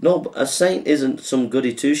 No, but a saint isn't some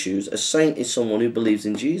goody two-shoes. A saint is someone who believes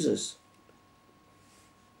in Jesus.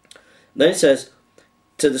 Then it says,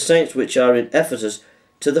 to the saints which are in Ephesus,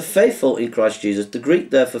 to the faithful in Christ Jesus. The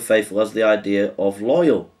Greek there for faithful has the idea of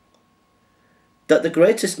loyal. That the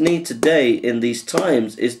greatest need today in these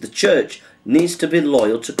times is the church needs to be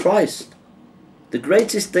loyal to Christ. The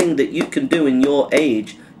greatest thing that you can do in your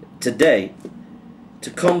age today to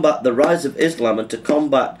combat the rise of Islam and to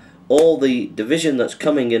combat all the division that's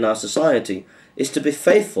coming in our society is to be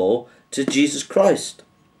faithful to Jesus Christ.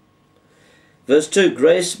 Verse 2,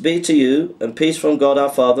 grace be to you and peace from God our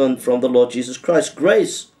Father and from the Lord Jesus Christ.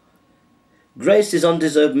 Grace. Grace is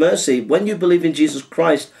undeserved mercy. When you believe in Jesus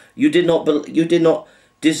Christ, you did not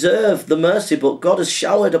deserve the mercy, but God has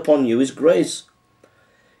showered upon you His grace.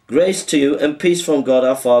 Grace to you and peace from God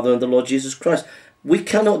our Father and the Lord Jesus Christ. We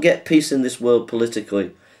cannot get peace in this world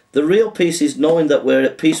politically. The real peace is knowing that we're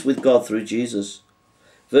at peace with God through Jesus.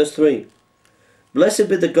 Verse 3. Blessed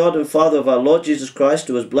be the God and Father of our Lord Jesus Christ,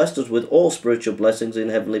 who has blessed us with all spiritual blessings in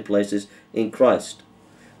heavenly places in Christ.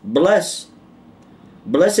 Blessed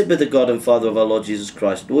be the God and Father of our Lord Jesus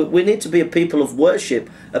Christ. We need to be a people of worship,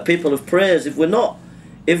 a people of prayers. If we're not,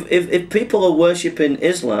 if people are worshipping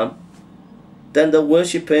Islam, then they're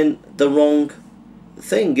worshipping the wrong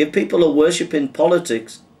thing. If people are worshipping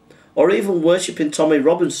politics, or even worshipping Tommy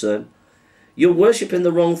Robinson, you're worshipping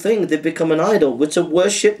the wrong thing. They've become an idol. We're to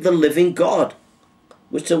worship the living God.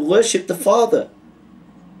 We're to worship the Father.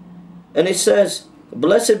 And it says,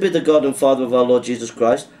 blessed be the God and Father of our Lord Jesus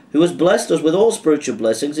Christ, who has blessed us with all spiritual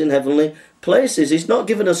blessings in heavenly places. He's not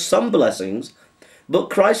given us some blessings, but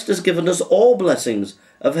Christ has given us all blessings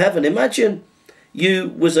of heaven. Imagine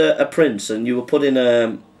you was a prince and you were put in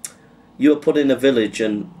a village,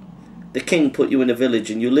 and the king put you in a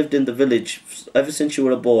village, and you lived in the village ever since you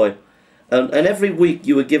were a boy, and every week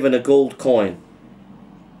you were given a gold coin.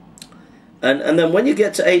 And then when you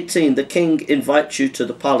get to 18, the king invites you to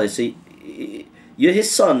the palace. You're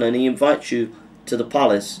his son, and he invites you to the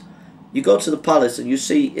palace. You go to the palace and you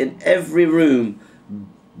see in every room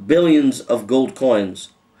billions of gold coins.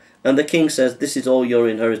 And the king says, this is all your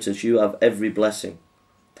inheritance. You have every blessing.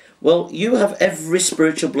 Well, you have every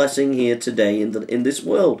spiritual blessing here today in this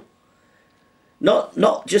world.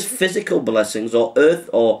 Not just physical blessings or earth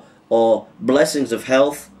or blessings of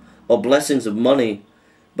health or blessings of money.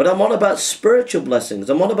 But I'm on about spiritual blessings.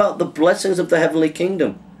 I'm on about the blessings of the heavenly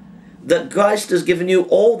kingdom. That Christ has given you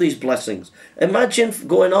all these blessings. Imagine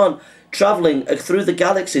going on, traveling through the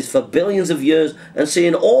galaxies for billions of years and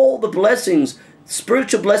seeing all the blessings,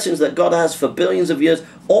 spiritual blessings that God has for billions of years.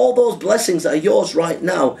 All those blessings are yours right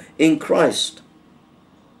now in Christ.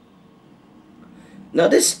 Now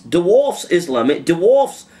this dwarfs Islam. It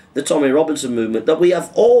dwarfs the Tommy Robinson movement, that we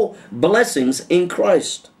have all blessings in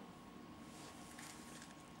Christ.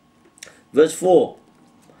 Verse 4.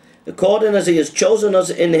 According as he has chosen us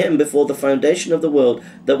in him before the foundation of the world,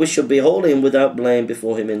 that we should be holy and without blame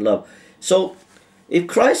before him in love. So, if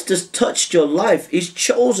Christ has touched your life, he's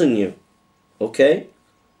chosen you. Okay?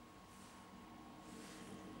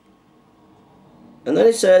 And then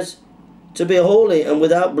it says, to be holy and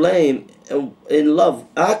without blame in love.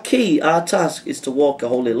 Our key, our task is to walk a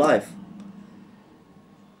holy life.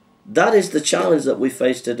 That is the challenge that we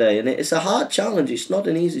face today. And it's a hard challenge. It's not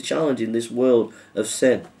an easy challenge in this world of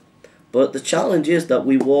sin. But the challenge is that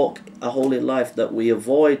we walk a holy life, that we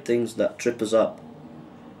avoid things that trip us up.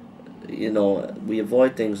 You know, we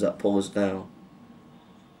avoid things that pull us down.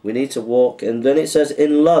 We need to walk, and then it says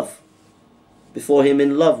in love. Before him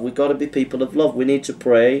in love. We've got to be people of love. We need to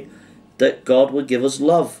pray that God will give us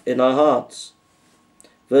love in our hearts.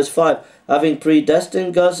 Verse 5. Having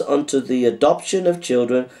predestined us unto the adoption of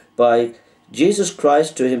children by Jesus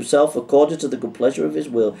Christ to himself according to the good pleasure of his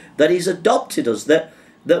will. That he's adopted us. That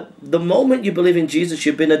the moment you believe in Jesus,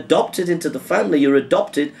 you've been adopted into the family. You're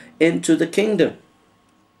adopted into the kingdom.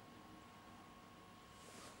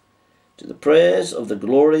 To the praise of the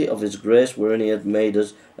glory of his grace wherein he hath made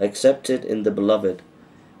us accepted in the beloved.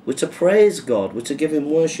 We're to praise God. We're to give him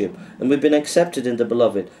worship. And we've been accepted in the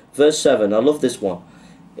beloved. Verse 7. I love this one.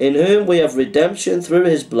 In whom we have redemption through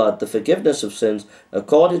his blood, the forgiveness of sins,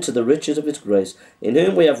 according to the riches of his grace. In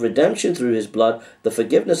whom we have redemption through his blood, the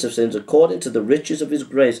forgiveness of sins, according to the riches of his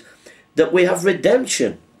grace. That we have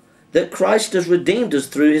redemption. That Christ has redeemed us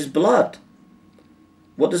through his blood.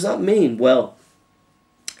 What does that mean? Well,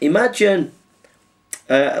 imagine,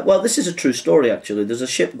 well, this is a true story actually. There's a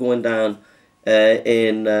ship going down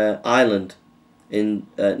in Ireland in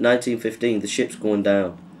 1915. The ship's going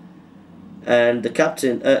down. And the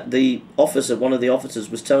captain, the officer, one of the officers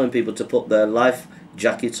was telling people to put their life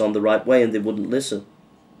jackets on the right way, and they wouldn't listen.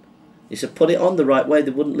 He said, put it on the right way. They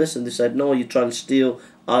wouldn't listen. They said, no, you're trying to steal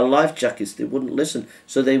our life jackets. They wouldn't listen.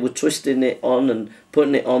 So they were twisting it on and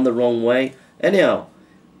putting it on the wrong way. Anyhow,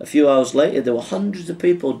 a few hours later, there were hundreds of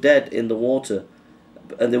people dead in the water.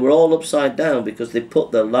 And they were all upside down because they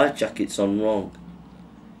put their life jackets on wrong.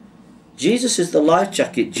 Jesus is the life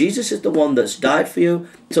jacket. Jesus is the one that's died for you,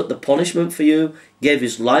 took the punishment for you, gave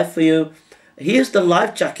his life for you. He is the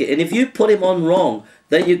life jacket. And if you put him on wrong,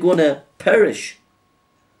 then you're going to perish.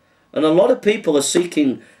 And a lot of people are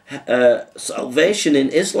seeking salvation in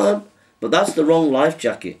Islam, but that's the wrong life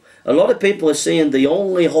jacket. A lot of people are seeing the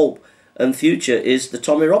only hope and future is the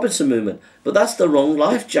Tommy Robinson movement, but that's the wrong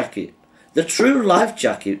life jacket. The true life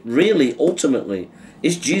jacket, really, ultimately,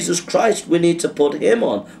 is Jesus Christ. We need to put him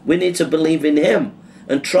on. We need to believe in him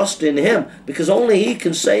and trust in him, because only he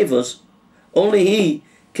can save us. Only he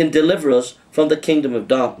can deliver us from the kingdom of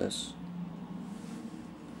darkness.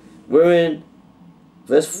 We're in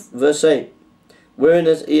verse 8. Wherein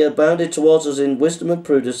as he abounded towards us in wisdom and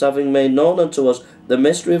prudence, having made known unto us the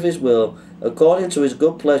mystery of his will, according to his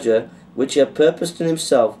good pleasure, which he had purposed in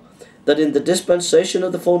himself, that in the dispensation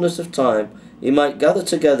of the fullness of time he might gather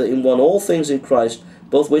together in one all things in Christ,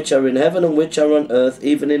 both which are in heaven and which are on earth,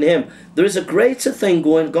 even in him. There is a greater thing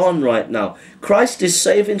going on right now. Christ is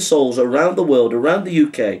saving souls around the world, around the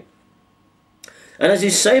UK. And as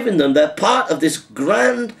he's saving them, they're part of this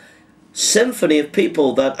grand symphony of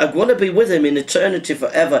people that are going to be with him in eternity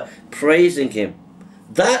forever, praising him.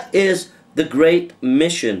 That is the great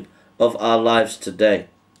mission of our lives today.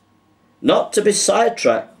 Not to be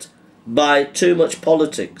sidetracked by too much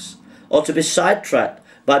politics, or to be sidetracked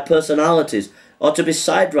by personalities, or to be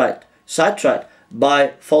sidetracked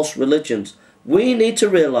by false religions. We need to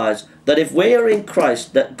realize that if we are in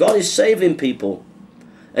Christ, that God is saving people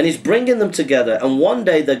and he's bringing them together, and one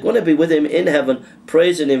day they're going to be with him in heaven,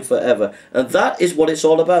 praising him forever. And that is what it's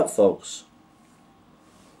all about, folks.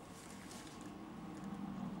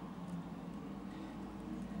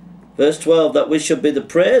 Verse 12, that we should be the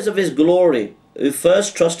praise of his glory, who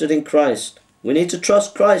first trusted in Christ. We need to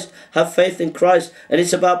trust Christ, have faith in Christ, and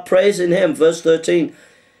it's about praising him. Verse 13,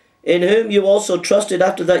 in whom you also trusted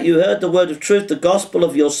after that you heard the word of truth, the gospel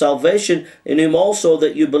of your salvation, in whom also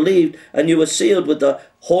that you believed, and you were sealed with the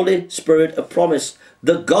Holy Spirit of promise.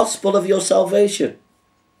 The gospel of your salvation.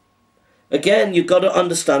 Again, you've got to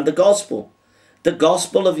understand the gospel. The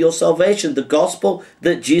gospel of your salvation. The gospel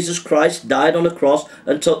that Jesus Christ died on a cross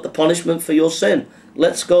and took the punishment for your sin.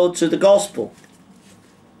 Let's go to the gospel.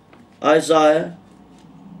 Isaiah.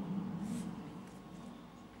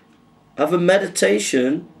 Have a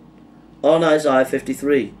meditation on Isaiah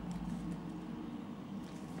 53.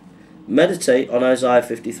 Meditate on Isaiah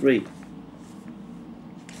 53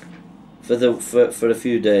 for a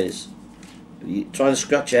few days. You're trying to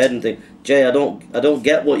scratch your head and think, Jay, I don't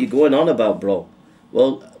get what you're going on about, bro.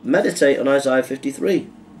 Well, meditate on Isaiah 53.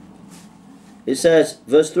 It says,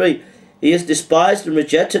 verse 3, he is despised and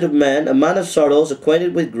rejected of men, a man of sorrows,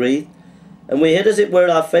 acquainted with grief. And we hid as it were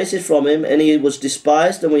our faces from him, and he was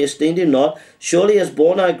despised, and we esteemed him not. Surely he has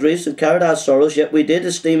borne our griefs and carried our sorrows, yet we did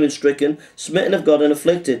esteem him stricken, smitten of God, and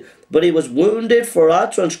afflicted. But he was wounded for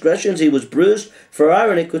our transgressions, he was bruised for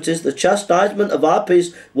our iniquities. The chastisement of our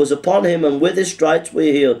peace was upon him, and with his stripes we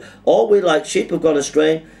are healed. All we like sheep have gone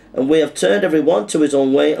astray, and we have turned every one to his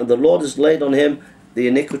own way, and the Lord has laid on him the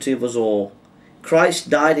iniquity of us all. Christ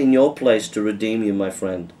died in your place to redeem you, my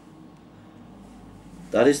friend.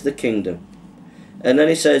 That is the kingdom. And then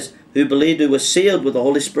he says, who believed, who were sealed with the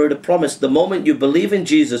Holy Spirit of promise. The moment you believe in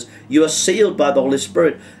Jesus, you are sealed by the Holy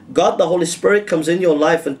Spirit. God, the Holy Spirit, comes in your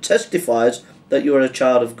life and testifies that you are a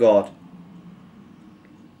child of God.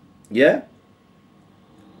 Yeah?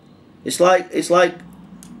 It's like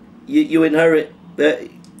you inherit.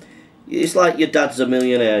 It's like your dad's a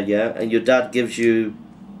millionaire, yeah? And your dad gives you,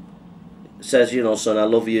 says, you know, son, I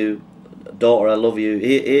love you. Daughter, I love you.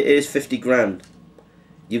 Here's 50 grand.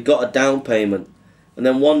 You've got a down payment. And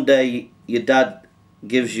then one day your dad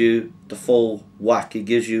gives you the full whack. He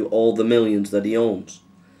gives you all the millions that he owns.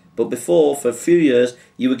 But before, for a few years,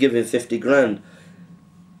 you were given 50 grand.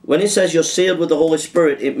 When it says you're sealed with the Holy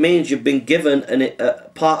Spirit, it means you've been given a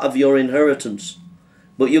part of your inheritance.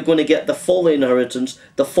 But you're going to get the full inheritance,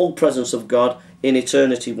 the full presence of God in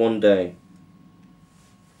eternity one day.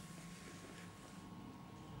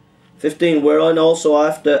 15, wherein also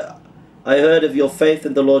after I heard of your faith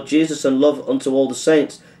in the Lord Jesus and love unto all the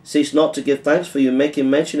saints, cease not to give thanks for you,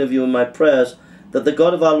 making mention of you in my prayers, that the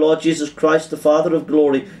God of our Lord Jesus Christ, the Father of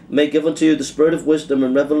glory, may give unto you the spirit of wisdom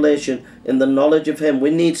and revelation in the knowledge of him.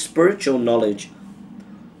 We need spiritual knowledge.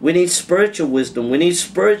 We need spiritual wisdom. We need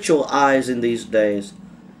spiritual eyes in these days.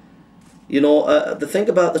 You know, the thing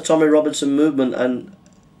about the Tommy Robinson movement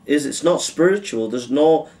is it's not spiritual. There's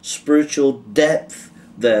no spiritual depth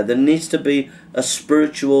there. There needs to be a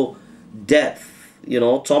spiritual depth. You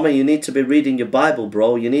know, Tommy, you need to be reading your Bible,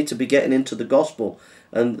 bro. You need to be getting into the gospel.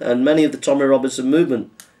 And many of the Tommy Robinson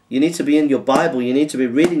movement, You need to be in your Bible. You need to be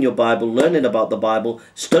reading your Bible, learning about the Bible,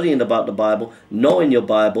 studying about the Bible, knowing your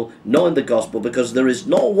Bible, knowing the gospel, because there is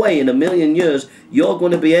no way in a million years you're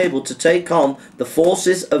going to be able to take on the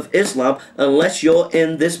forces of Islam unless you're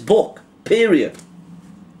in this book, period.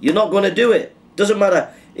 You're not going to do it. Doesn't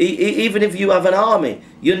matter. Even if you have an army,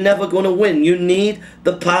 you're never going to win. You need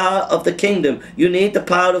the power of the kingdom. You need the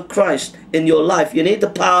power of Christ in your life. You need the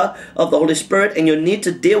power of the Holy Spirit, and you need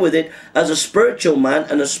to deal with it as a spiritual man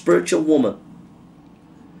and a spiritual woman.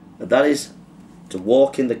 And that is to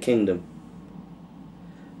walk in the kingdom.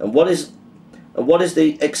 And what is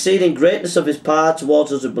the exceeding greatness of his power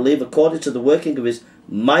towards us who believe, according to the working of his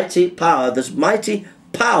mighty power? There's mighty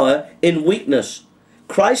power in weakness.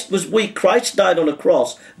 Christ was weak. Christ died on a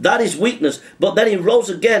cross. That is weakness. But then he rose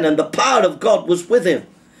again, and the power of God was with him.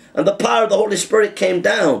 And the power of the Holy Spirit came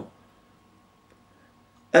down.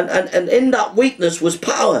 And in that weakness was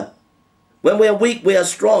power. When we are weak, we are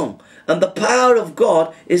strong. And the power of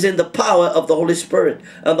God is in the power of the Holy Spirit.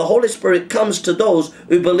 And the Holy Spirit comes to those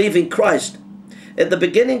who believe in Christ. At the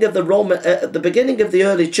beginning of the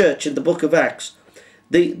early church in the book of Acts,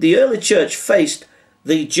 the early church faced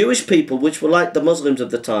the Jewish people, which were like the Muslims of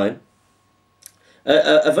the time,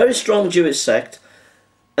 a very strong Jewish sect,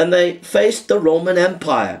 and they faced the Roman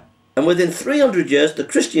Empire. And within 300 years, the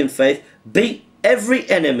Christian faith beat every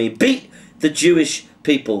enemy, beat the Jewish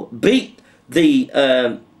people, beat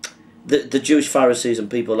the Jewish Pharisees and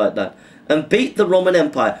people like that, and beat the Roman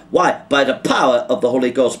Empire. Why? By the power of the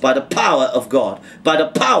Holy Ghost, by the power of God, by the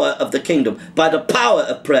power of the kingdom, by the power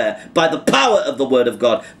of prayer, by the power of the Word of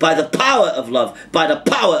God, by the power of love, by the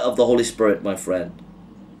power of the Holy Spirit, my friend.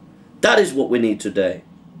 That is what we need today.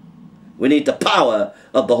 We need the power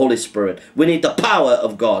of the Holy Spirit. We need the power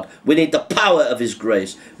of God. We need the power of His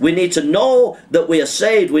grace. We need to know that we are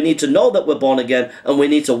saved. We need to know that we're born again, and we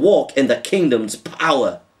need to walk in the kingdom's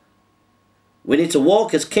power. We need to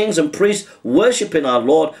walk as kings and priests, worshipping our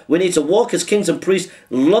Lord. We need to walk as kings and priests,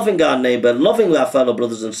 loving our neighbor, loving our fellow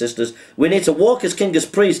brothers and sisters. We need to walk as kings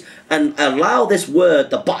and priests and allow this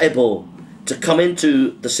word, the Bible, to come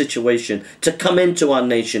into the situation, to come into our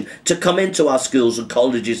nation, to come into our schools and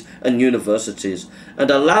colleges and universities,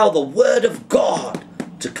 and allow the word of God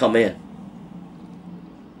to come in.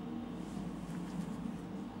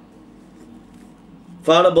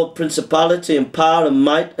 Far above principality and power and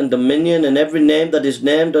might and dominion and every name that is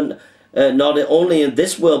named, not only in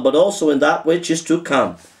this world but also in that which is to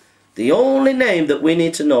come. The only name that we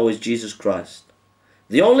need to know is Jesus Christ.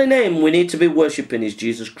 The only name we need to be worshipping is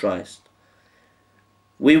Jesus Christ.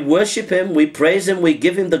 We worship Him, we praise Him, we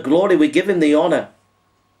give Him the glory, we give Him the honor.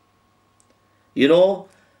 You know,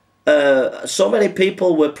 so many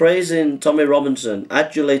people were praising Tommy Robinson,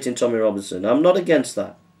 adulating Tommy Robinson. I'm not against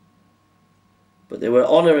that. But they were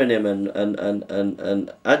honouring him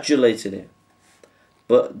and adulating him.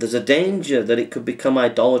 But there's a danger that it could become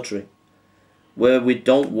idolatry, where we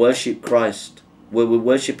don't worship Christ, where we're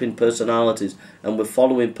worshipping personalities and we're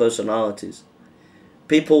following personalities.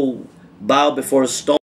 People bow before a stone.